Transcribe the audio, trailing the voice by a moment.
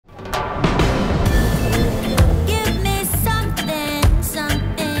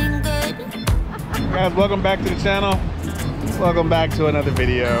Guys, welcome back to the channel. Welcome back to another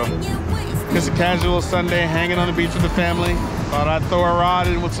video. Just a casual Sunday hanging on the beach with the family. Thought I'd throw a rod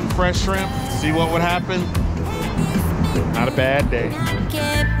in with some fresh shrimp, see what would happen. Not a bad day.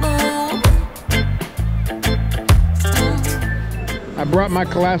 I brought my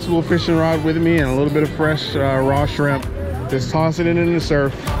collapsible fishing rod with me and a little bit of fresh raw shrimp. Just tossing it in the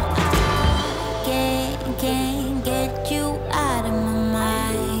surf. Can't get you out of my mind.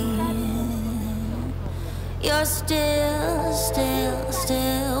 You're still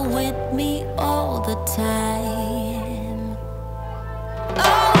with me all the time.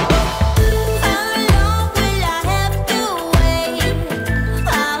 Oh.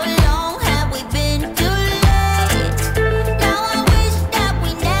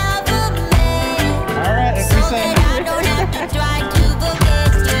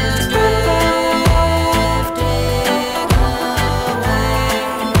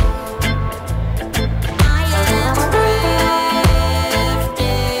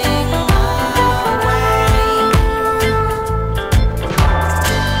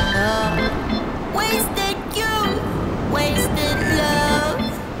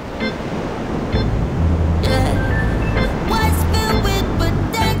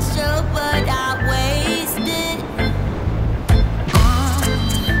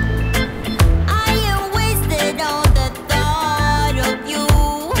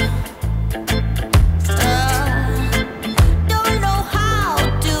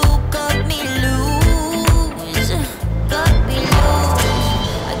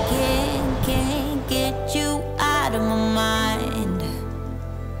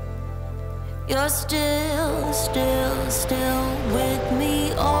 You're still with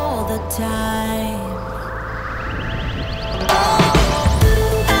me all the time.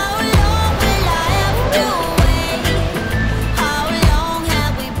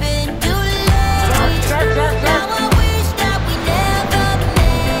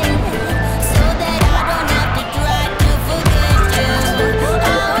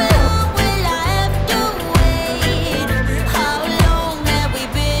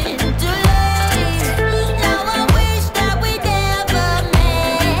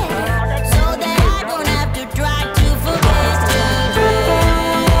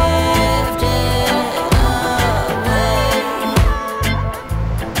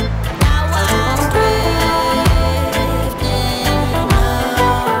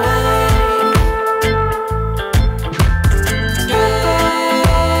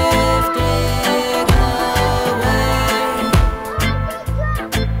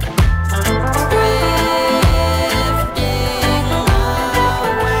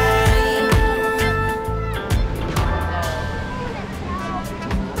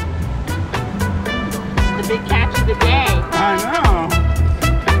 Big catch of the day. I know.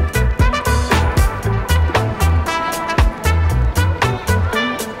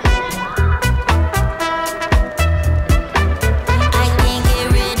 I can't get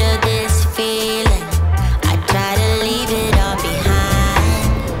rid of this feeling. I try to leave it all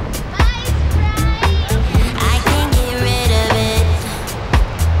behind. I can't get rid of it.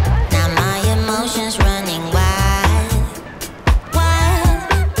 Now my emotions running wild.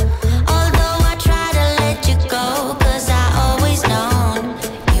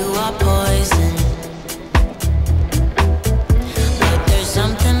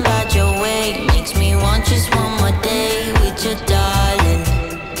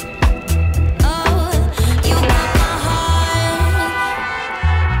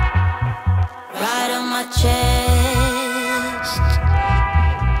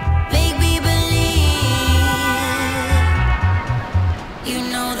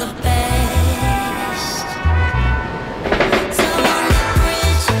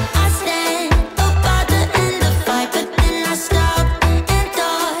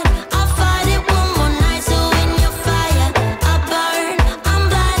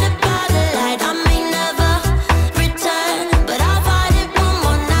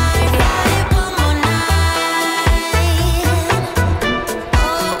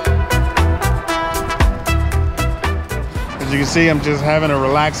 As you can see, I'm just having a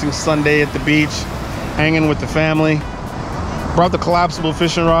relaxing Sunday at the beach, hanging with the family. Brought the collapsible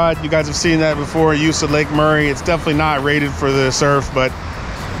fishing rod. You guys have seen that before, used at Lake Murray. It's definitely not rated for the surf, but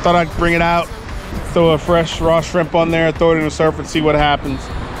thought I'd bring it out, throw a fresh raw shrimp on there, throw it in the surf and see what happens.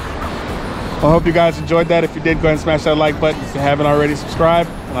 I hope you guys enjoyed that. If you did, go ahead and smash that like button if you haven't already. Subscribe,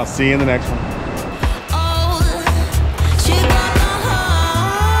 and I'll see you in the next one.